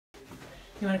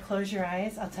You want to close your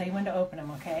eyes? I'll tell you when to open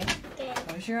them, okay? Okay.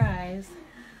 Close your eyes.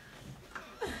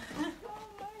 I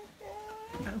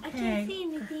Okay. can't see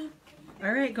anything.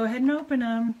 All right, go ahead and open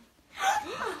them.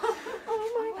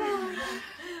 Oh my god.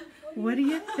 What do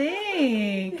you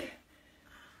think?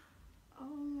 Oh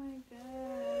my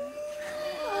god.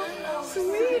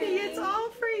 Sweetie, it's all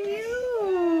for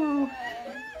you.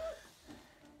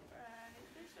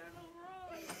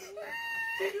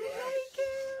 Did you like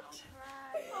it?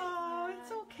 Oh,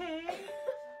 it's okay.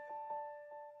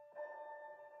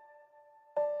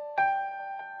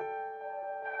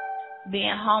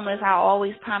 Being homeless, I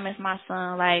always promised my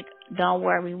son, like, don't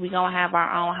worry, we gonna have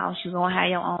our own house. You gonna have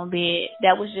your own bed.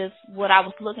 That was just what I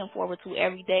was looking forward to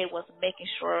every day, was making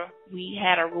sure we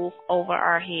had a roof over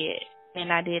our head,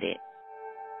 and I did it.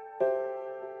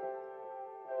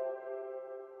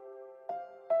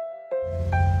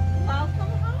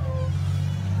 Welcome home.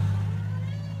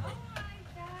 Oh my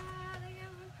god, I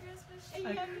have a Christmas tree. A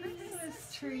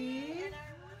Christmas tree.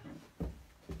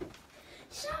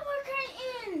 Shower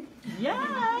curtain. Yes.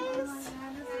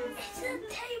 It's a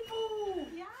table.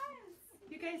 Yes.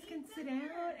 You guys can sit down,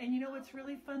 and you know what's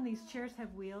really fun? These chairs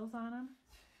have wheels on them.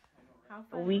 How A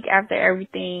fun. week after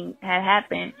everything had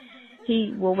happened,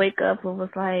 he will wake up and was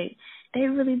like, they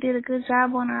really did a good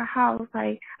job on our house.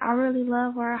 Like, I really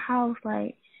love our house.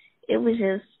 Like, it was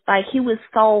just, like, he was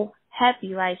so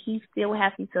happy. Like, he's still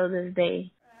happy till this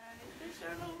day.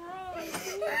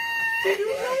 Did you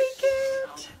like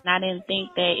it? And I didn't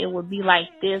think that it would be like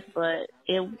this, but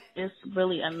it's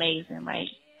really amazing. Like,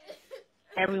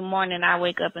 every morning I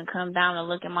wake up and come down and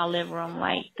look in my living room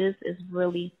like, this is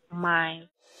really mine.